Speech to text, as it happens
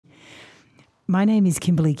My name is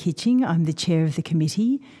Kimberley Kitching. I'm the chair of the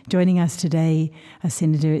committee. Joining us today are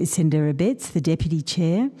Senator Abetz, the deputy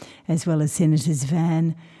chair, as well as Senators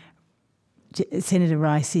Senator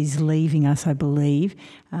Rice is leaving us, I believe,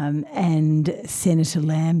 and Senator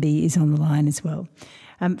Lambie is on the line as well.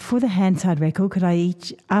 For the Hansard record, could I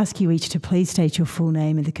ask you each to please state your full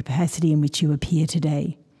name and the capacity in which you appear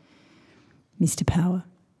today? Mr. Power.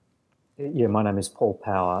 Yeah, my name is Paul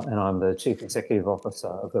Power and I'm the Chief Executive Officer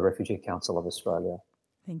of the Refugee Council of Australia.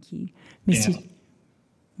 Thank you.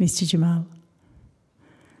 Mr. Jamal.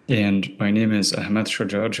 And my name is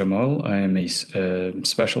Shuja Jamal. I am a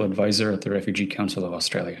Special Advisor at the Refugee Council of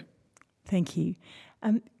Australia. Thank you.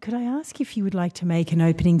 Could I ask if you would like to make an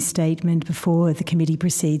opening statement before the committee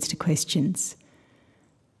proceeds to questions?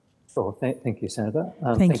 Sure. Thank you, Senator.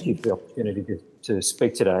 Thank you for the opportunity to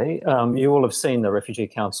speak today. You all have seen the Refugee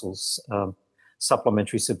Council's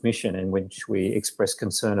supplementary submission in which we express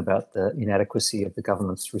concern about the inadequacy of the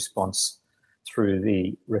government's response through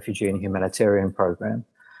the Refugee and Humanitarian Program.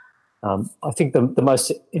 I think the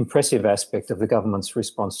most impressive aspect of the government's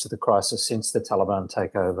response to the crisis since the Taliban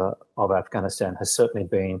takeover of Afghanistan has certainly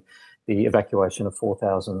been the evacuation of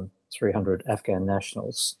 4,300 Afghan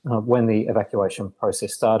nationals. When the evacuation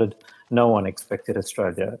process started, no one expected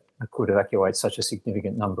Australia could evacuate such a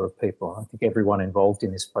significant number of people. I think everyone involved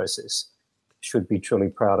in this process should be truly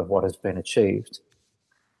proud of what has been achieved.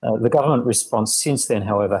 The government response since then,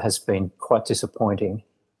 however, has been quite disappointing.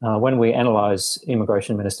 When we analyse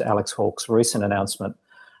Immigration Minister Alex Hawke's recent announcement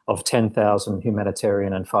of 10,000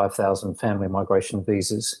 humanitarian and 5,000 family migration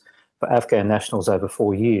visas for Afghan nationals over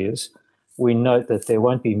 4 years, we note that there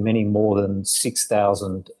won't be many more than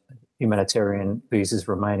 6,000 humanitarian visas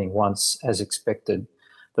remaining once, as expected,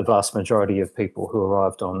 the vast majority of people who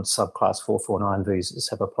arrived on subclass 449 visas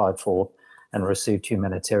have applied for and received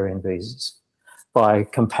humanitarian visas. By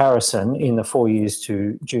comparison, in the 4 years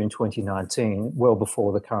to June 2019, well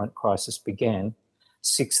before the current crisis began,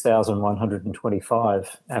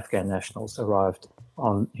 6,125 Afghan nationals arrived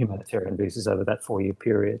on humanitarian visas over that 4-year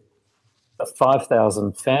period. But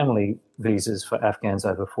 5,000 family visas for Afghans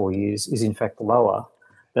over 4 years is in fact lower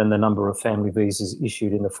than the number of family visas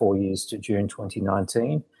issued in the 4 years to June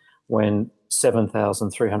 2019, when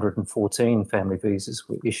 7,314 family visas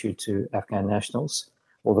were issued to Afghan nationals,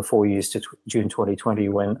 or the 4 years to June 2020,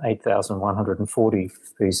 when 8,140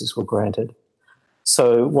 visas were granted.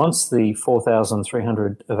 So once the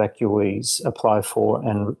 4,300 evacuees apply for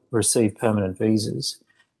and receive permanent visas,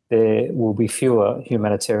 there will be fewer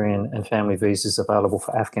humanitarian and family visas available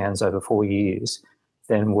for Afghans over 4 years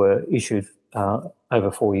than were issued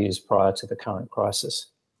over 4 years prior to the current crisis.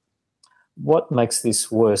 What makes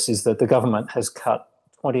this worse is that the government has cut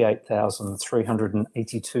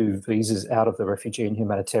 28,382 visas out of the Refugee and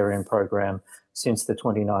Humanitarian Program since the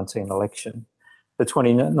 2019 election. The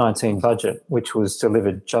 2019 budget, which was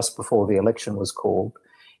delivered just before the election was called,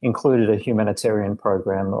 included a humanitarian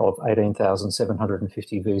program of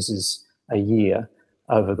 18,750 visas a year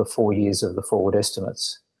over the 4 years of the forward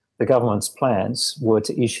estimates. The government's plans were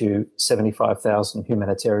to issue 75,000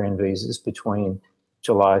 humanitarian visas between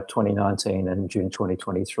July 2019 and June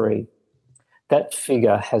 2023. That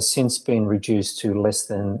figure has since been reduced to less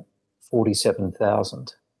than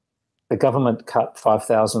 47,000. The government cut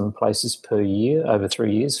 5,000 places per year over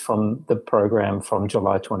 3 years from the program from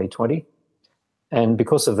July 2020, and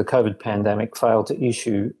because of the COVID pandemic, failed to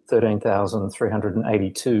issue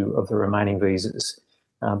 13,382 of the remaining visas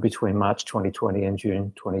between March 2020 and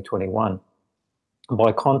June 2021.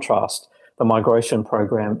 By contrast, the migration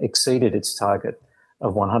program exceeded its target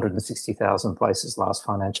of 160,000 places last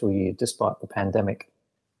financial year, despite the pandemic.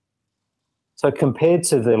 So compared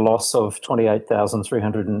to the loss of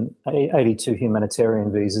 28,382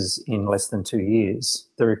 humanitarian visas in less than 2 years,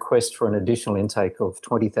 the request for an additional intake of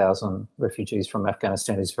 20,000 refugees from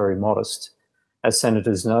Afghanistan is very modest. As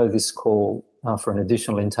senators know, this call for an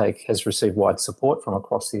additional intake has received wide support from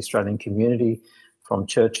across the Australian community, from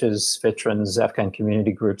churches, veterans, Afghan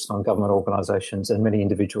community groups, non-government organisations, and many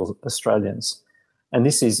individual Australians. And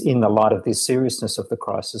this is in the light of the seriousness of the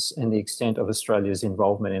crisis and the extent of Australia's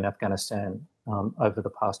involvement in Afghanistan over the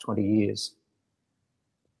past 20 years.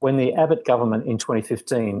 When the Abbott government in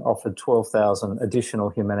 2015 offered 12,000 additional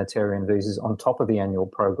humanitarian visas on top of the annual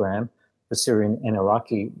program for Syrian and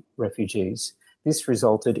Iraqi refugees, this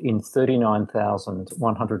resulted in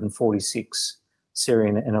 39,146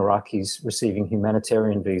 Syrian and Iraqis receiving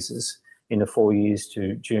humanitarian visas in the 4 years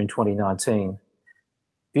to June 2019.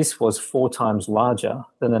 This was 4 times larger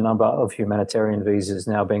than the number of humanitarian visas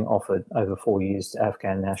now being offered over 4 years to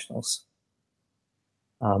Afghan nationals.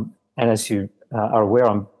 And as you are aware,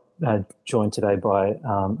 I'm joined today by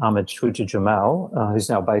Ahmed Shuja Jamal, who's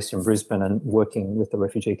now based in Brisbane and working with the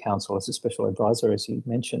Refugee Council as a special advisor, as you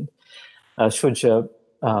mentioned. Shuja,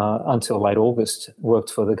 until late August,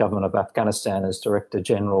 worked for the government of Afghanistan as Director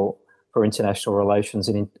General for International Relations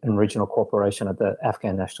and Regional Cooperation at the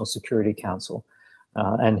Afghan National Security Council.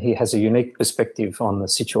 And he has a unique perspective on the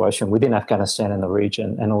situation within Afghanistan and the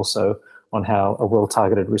region, and also on how a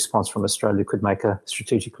well-targeted response from Australia could make a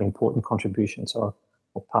strategically important contribution. So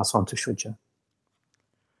I'll pass on to Shuja.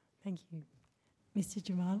 Thank you. Mr.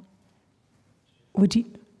 Jamal,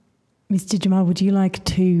 Mr. Jamal, would you like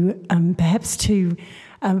to perhaps to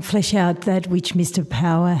flesh out that which Mr.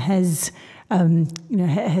 Power has,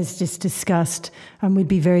 has just discussed? We'd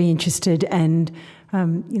be very interested, and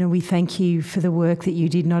we thank you for the work that you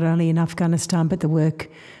did not only in Afghanistan, but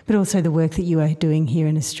also the work that you are doing here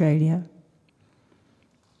in Australia.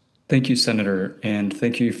 Thank you, Senator, and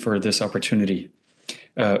thank you for this opportunity.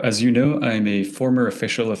 As you know, I'm a former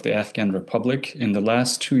official of the Afghan Republic. In the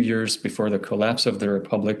last 2 years before the collapse of the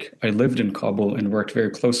Republic, I lived in Kabul and worked very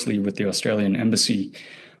closely with the Australian Embassy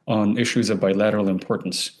on issues of bilateral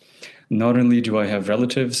importance. Not only do I have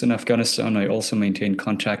relatives in Afghanistan, I also maintain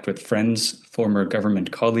contact with friends, former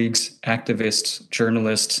government colleagues, activists,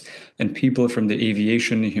 journalists, and people from the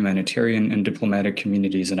aviation, humanitarian, and diplomatic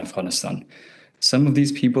communities in Afghanistan. Some of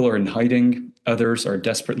these people are in hiding, others are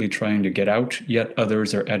desperately trying to get out, yet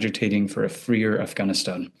others are agitating for a freer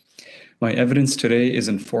Afghanistan. My evidence today is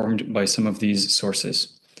informed by some of these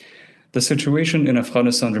sources. The situation in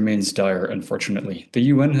Afghanistan remains dire, unfortunately. The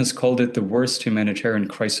UN has called it the worst humanitarian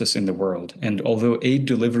crisis in the world, and although aid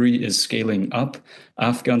delivery is scaling up,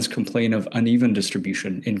 Afghans complain of uneven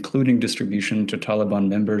distribution, including distribution to Taliban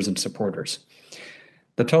members and supporters.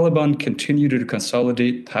 The Taliban continue to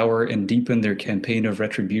consolidate power and deepen their campaign of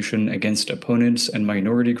retribution against opponents and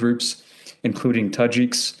minority groups, including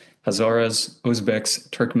Tajiks, Hazaras, Uzbeks,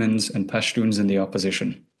 Turkmens, and Pashtuns in the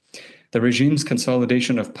opposition. The regime's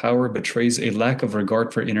consolidation of power betrays a lack of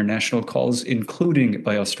regard for international calls, including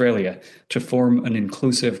by Australia, to form an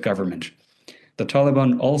inclusive government. The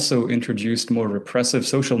Taliban also introduced more repressive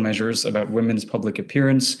social measures about women's public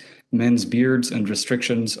appearance, men's beards, and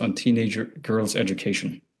restrictions on teenager girls'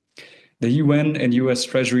 education. The UN and US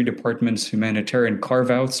Treasury Department's humanitarian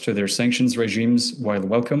carve-outs to their sanctions regimes, while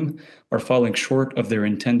welcome, are falling short of their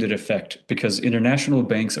intended effect because international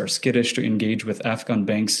banks are skittish to engage with Afghan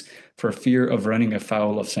banks for fear of running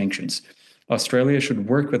afoul of sanctions. Australia should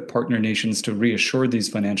work with partner nations to reassure these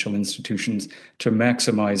financial institutions to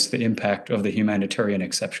maximize the impact of the humanitarian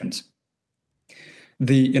exceptions.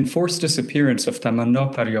 The enforced disappearance of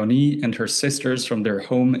Tamanna Paryani and her sisters from their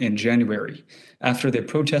home in January, after they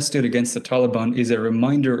protested against the Taliban, is a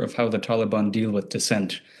reminder of how the Taliban deal with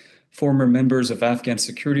dissent. Former members of Afghan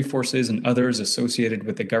security forces and others associated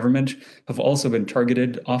with the government have also been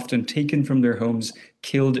targeted, often taken from their homes,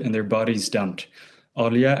 killed, and their bodies dumped.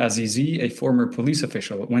 Alia Azizi, a former police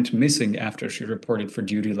official, went missing after she reported for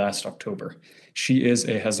duty last October. She is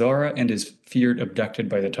a Hazara and is feared abducted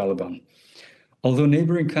by the Taliban. Although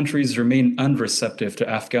neighboring countries remain unreceptive to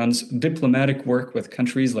Afghans, diplomatic work with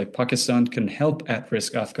countries like Pakistan can help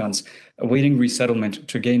at-risk Afghans awaiting resettlement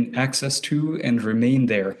to gain access to and remain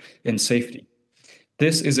there in safety.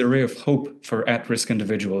 This is a ray of hope for at-risk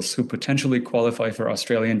individuals who potentially qualify for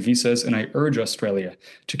Australian visas, and I urge Australia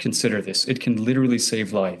to consider this. It can literally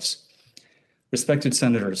save lives. Respected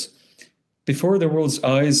senators, before the world's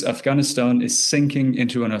eyes, Afghanistan is sinking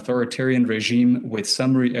into an authoritarian regime with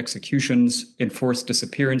summary executions, enforced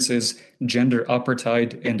disappearances, gender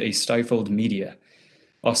apartheid, and a stifled media.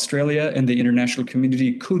 Australia and the international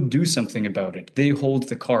community could do something about it. They hold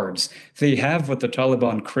the cards. They have what the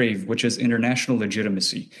Taliban crave, which is international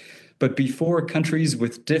legitimacy. But before countries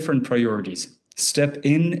with different priorities step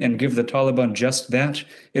in and give the Taliban just that,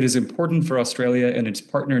 it is important for Australia and its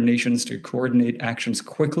partner nations to coordinate actions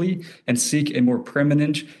quickly and seek a more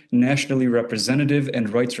permanent, nationally representative, and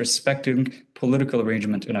rights-respecting political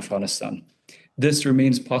arrangement in Afghanistan. This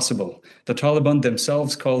remains possible. The Taliban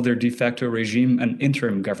themselves call their de facto regime an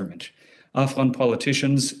interim government. Afghan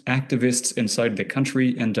politicians, activists inside the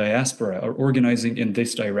country, and diaspora are organizing in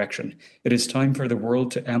this direction. It is time for the world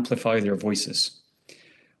to amplify their voices.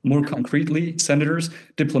 More concretely, senators,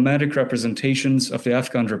 diplomatic representations of the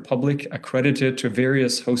Afghan Republic accredited to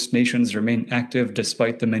various host nations remain active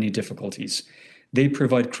despite the many difficulties. They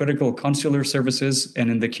provide critical consular services, and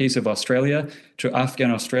in the case of Australia, to Afghan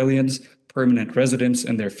Australians, permanent residents,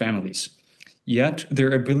 and their families. Yet,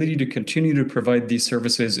 their ability to continue to provide these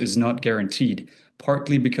services is not guaranteed,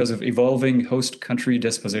 partly because of evolving host country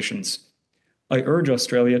dispositions. I urge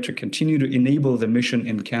Australia to continue to enable the mission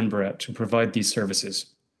in Canberra to provide these services.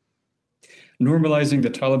 Normalizing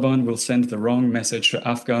the Taliban will send the wrong message to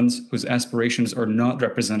Afghans whose aspirations are not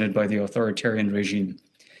represented by the authoritarian regime.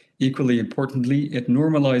 Equally importantly, it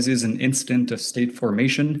normalizes an instant of state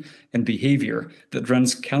formation and behavior that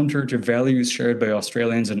runs counter to values shared by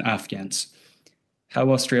Australians and Afghans.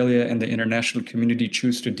 How Australia and the international community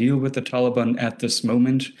choose to deal with the Taliban at this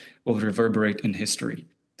moment will reverberate in history.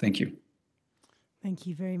 Thank you. Thank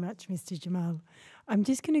you very much, Mr. Jamal. I'm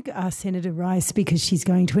just going to ask Senator Rice, because she's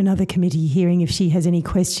going to another committee hearing, if she has any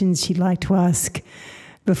questions she'd like to ask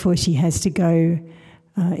before she has to go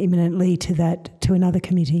imminently to another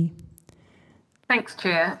committee. Thanks,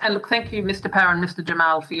 Chair. And look, thank you, Mr. Power and Mr.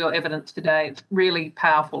 Jamal, for your evidence today. It's really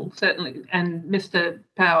powerful, certainly. And Mr.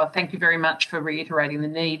 Power, thank you very much for reiterating the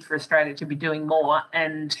need for Australia to be doing more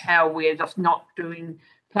and how we're just not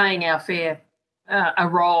playing our fair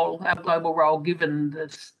our global role, given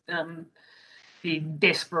this the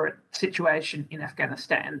desperate situation in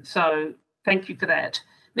Afghanistan. So thank you for that.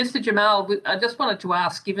 Mr. Jamal, I just wanted to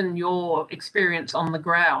ask, given your experience on the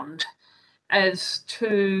ground, as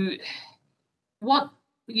to what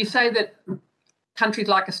you say that countries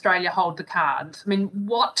like Australia hold the cards. I mean,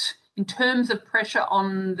 what, in terms of pressure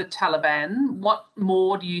on the Taliban, what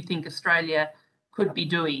more do you think Australia could be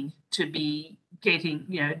doing to be getting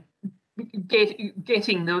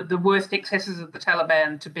the worst excesses of the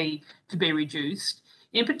Taliban to be reduced?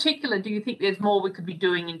 In particular, do you think there's more we could be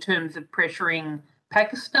doing in terms of pressuring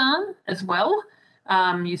Pakistan as well?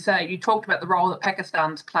 You talked about the role that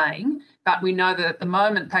Pakistan's playing, but we know that at the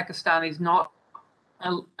moment Pakistan is not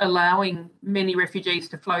allowing many refugees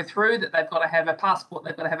to flow through, that they've got to have a passport,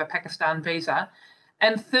 they've got to have a Pakistan visa.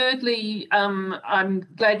 And thirdly, I'm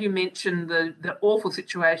glad you mentioned the awful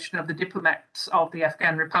situation of the diplomats of the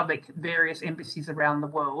Afghan Republic at various embassies around the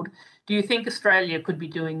world. Do you think Australia could be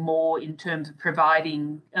doing more in terms of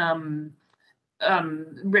providing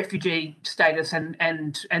refugee status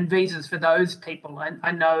and visas for those people?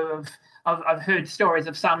 I know I've heard stories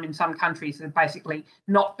of in some countries that have basically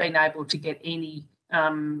not been able to get any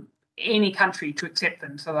country to accept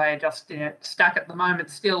them. So they're just stuck at the moment,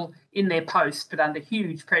 still in their posts, but under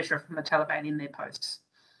huge pressure from the Taliban in their posts.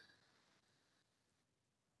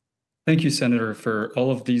 Thank you, Senator, for all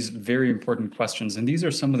of these very important questions. And these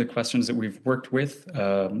are some of the questions that we've worked with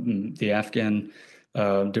the Afghan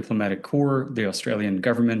diplomatic corps, the Australian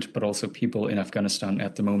government, but also people in Afghanistan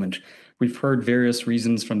at the moment. We've heard various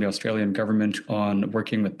reasons from the Australian government on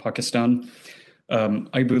working with Pakistan.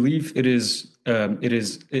 I believe Pakistan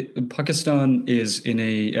is in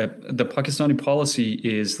the Pakistani policy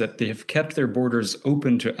is that they have kept their borders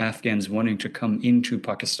open to Afghans wanting to come into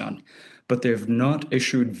Pakistan, but they have not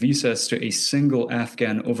issued visas to a single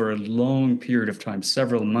Afghan over a long period of time,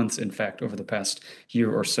 several months, in fact, over the past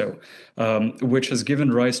year or so, which has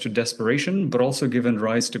given rise to desperation, but also given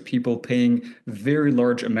rise to people paying very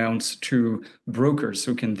large amounts to brokers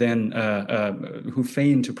who can then, who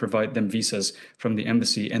feign to provide them visas from the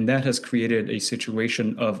embassy. And that has created a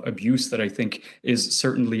situation of abuse that I think is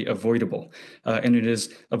certainly avoidable. And it is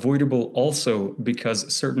avoidable also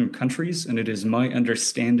because certain countries, and it is my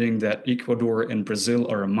understanding that Ecuador and Brazil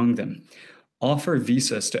are among them, offer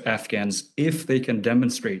visas to Afghans if they can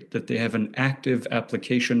demonstrate that they have an active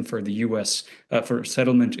application for the U.S., for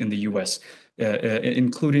settlement in the U.S.,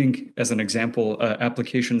 including, as an example,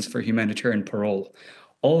 applications for humanitarian parole.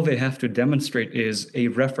 All they have to demonstrate is a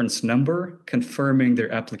reference number confirming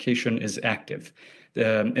their application is active.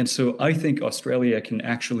 And so I think Australia can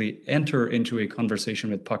actually enter into a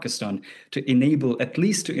conversation with Pakistan to enable, at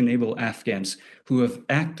least to enable Afghans who have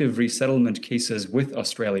active resettlement cases with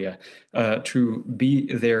Australia to be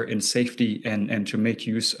there in safety and to make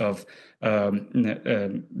use of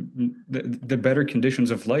the better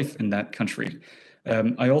conditions of life in that country.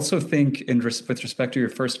 I also think, with respect to your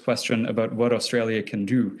first question about what Australia can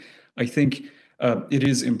do, I think it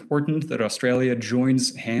is important that Australia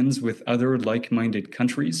joins hands with other like-minded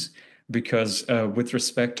countries because with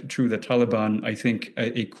respect to the Taliban, I think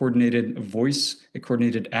a coordinated voice, a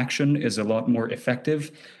coordinated action is a lot more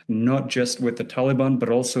effective, not just with the Taliban, but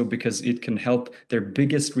also because it can help their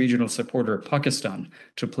biggest regional supporter, Pakistan,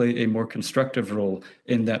 to play a more constructive role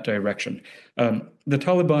in that direction. The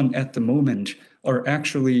Taliban at the moment are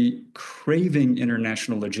actually craving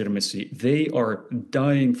international legitimacy. They are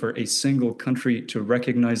dying for a single country to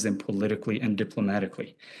recognize them politically and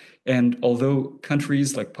diplomatically. And although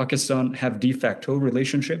countries like Pakistan have de facto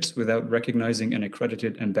relationships without recognizing an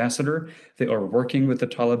accredited ambassador, they are working with the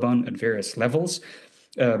Taliban at various levels.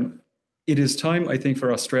 It is time, I think,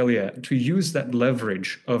 for Australia to use that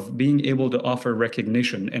leverage of being able to offer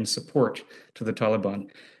recognition and support to the Taliban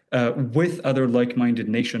with other like-minded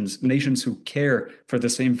nations who care for the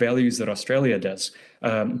same values that Australia does,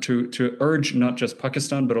 to urge not just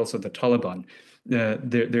Pakistan, but also the Taliban.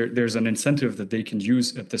 There's an incentive that they can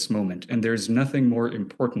use at this moment, and there's nothing more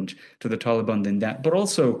important to the Taliban than that. But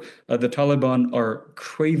also, the Taliban are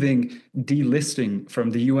craving delisting from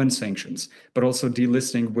the UN sanctions, but also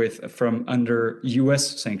delisting from under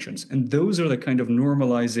US sanctions. And those are the kind of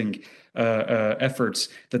normalizing efforts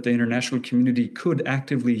that the international community could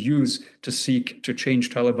actively use to seek to change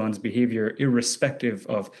Taliban's behavior, irrespective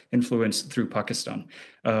of influence through Pakistan.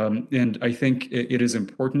 And I think it is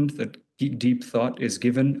important that deep thought is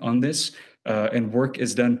given on this, and work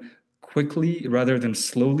is done quickly rather than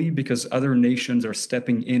slowly, because other nations are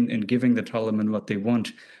stepping in and giving the Taliban what they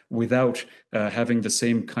want without having the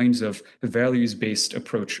same kinds of values-based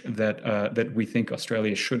approach that we think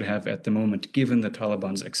Australia should have at the moment, given the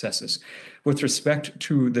Taliban's excesses. With respect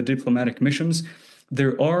to the diplomatic missions,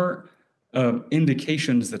 there are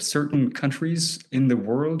indications that certain countries in the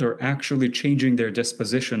world are actually changing their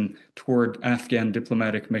disposition toward Afghan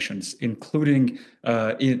diplomatic missions, including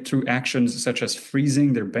through actions such as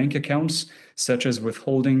freezing their bank accounts, such as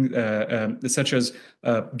withholding, such as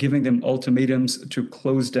giving them ultimatums to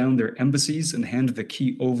close down their embassies and hand the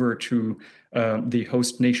key over to the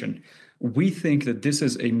host nation. We think that this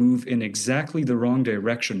is a move in exactly the wrong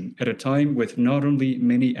direction at a time with not only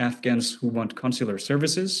many Afghans who want consular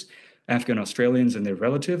services, Afghan Australians and their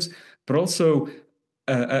relatives, but also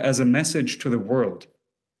as a message to the world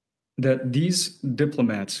that these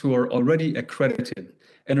diplomats who are already accredited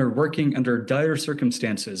and are working under dire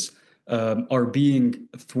circumstances are being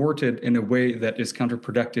thwarted in a way that is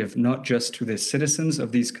counterproductive, not just to the citizens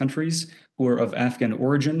of these countries who are of Afghan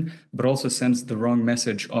origin, but also sends the wrong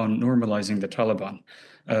message on normalizing the Taliban.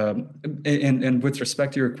 And with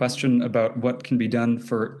respect to your question about what can be done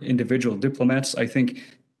for individual diplomats, I think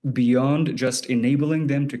beyond just enabling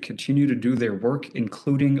them to continue to do their work,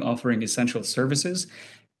 including offering essential services,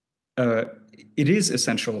 it is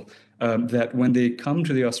essential that when they come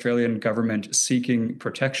to the Australian government seeking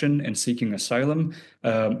protection and seeking asylum,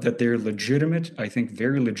 that their legitimate, I think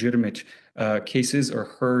very legitimate cases are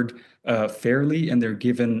heard fairly, and they're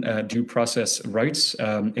given due process rights,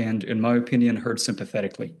 and in my opinion, heard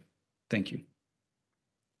sympathetically. Thank you.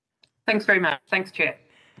 Thanks very much. Thanks, Chair.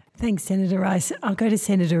 Thanks, Senator Rice. I'll go to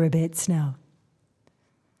Senator Abetz now.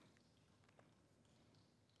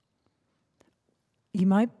 You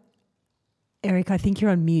might, Eric, I think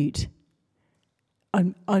you're on mute.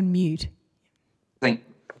 On mute.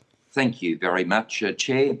 Thank you very much,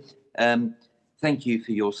 Chair. Thank you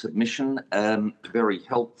for your submission. Very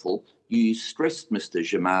helpful. You stressed, Mr.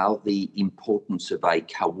 Jamal, the importance of a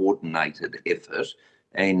coordinated effort,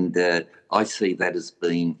 and I see that as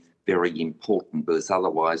being very important, because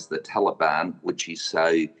otherwise the Taliban, which is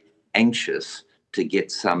so anxious to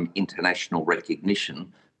get some international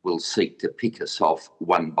recognition, will seek to pick us off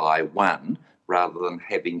one by one rather than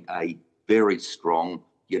having a very strong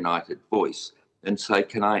united voice. And so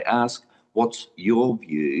can I ask, what's your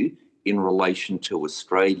view in relation to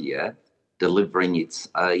Australia delivering its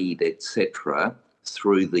aid, etc.,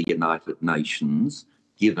 through the United Nations,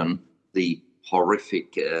 given the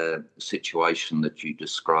horrific situation that you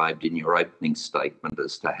described in your opening statement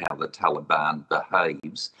as to how the Taliban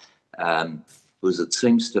behaves? Because it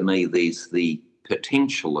seems to me there's the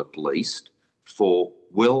potential, at least, for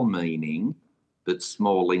well-meaning but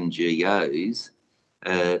small NGOs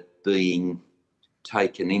being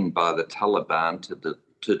taken in by the Taliban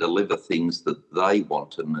to deliver things that they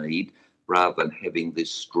want to need, rather than having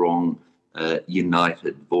this strong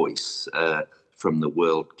united voice from the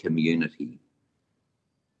world community.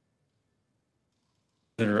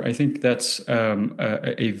 I think that's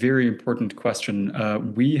a very important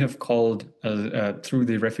question. We have called through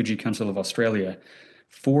the Refugee Council of Australia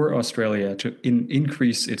for Australia to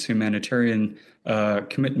increase its humanitarian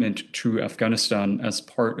commitment to Afghanistan as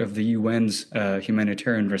part of the UN's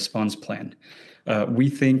humanitarian response plan. We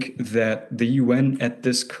think that the UN at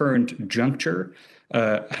this current juncture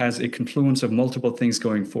has a confluence of multiple things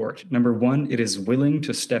going for it. Number one, it is willing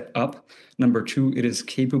to step up. Number two, it is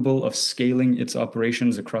capable of scaling its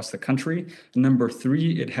operations across the country. Number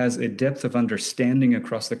three, it has a depth of understanding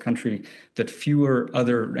across the country that fewer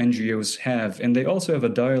other NGOs have. And they also have a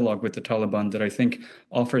dialogue with the Taliban that I think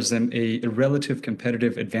offers them a relative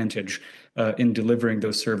competitive advantage in delivering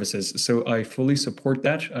those services. So I fully support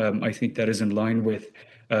that. I think that is in line with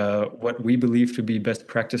what we believe to be best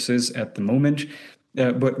practices at the moment.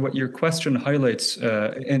 But what your question highlights,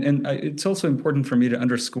 and it's also important for me to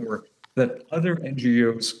underscore that other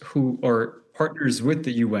NGOs who are partners with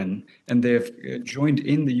the UN, and they have joined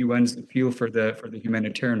in the UN's appeal for the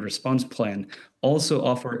humanitarian response plan, also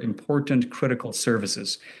offer important critical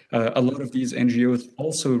services. A lot of these NGOs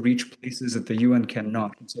also reach places that the UN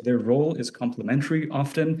cannot. And so their role is complementary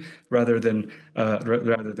often rather than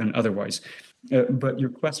otherwise. But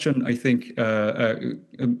your question, I think,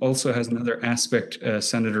 also has another aspect,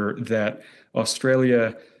 Senator, that Australia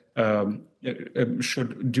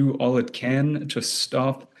should do all it can to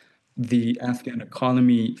stop the Afghan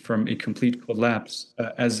economy from a complete collapse,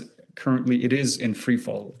 as currently it is in free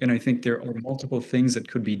fall. And I think there are multiple things that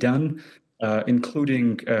could be done, including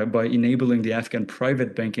by enabling the Afghan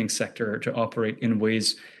private banking sector to operate in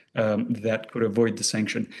ways that could avoid the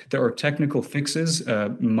sanction. There are technical fixes.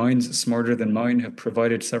 Minds smarter than mine have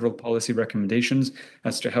provided several policy recommendations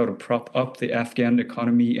as to how to prop up the Afghan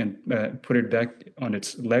economy and put it back on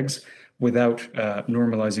its legs without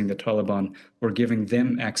normalizing the Taliban or giving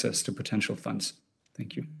them access to potential funds.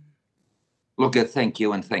 Thank you. Look, thank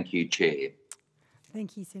you, and thank you, Chair.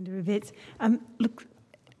 Thank you, Senator Rivets. Look,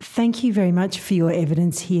 thank you very much for your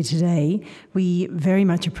evidence here today. We very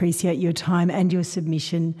much appreciate your time and your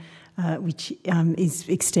submission, which is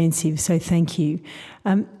extensive, so thank you.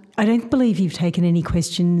 I don't believe you've taken any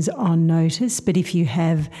questions on notice, but if you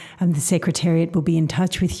have, the Secretariat will be in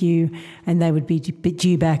touch with you and they would be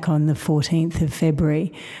due back on the 14th of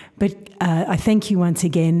February. But I thank you once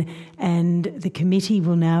again, and the committee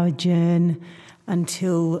will now adjourn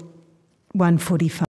until 1:45.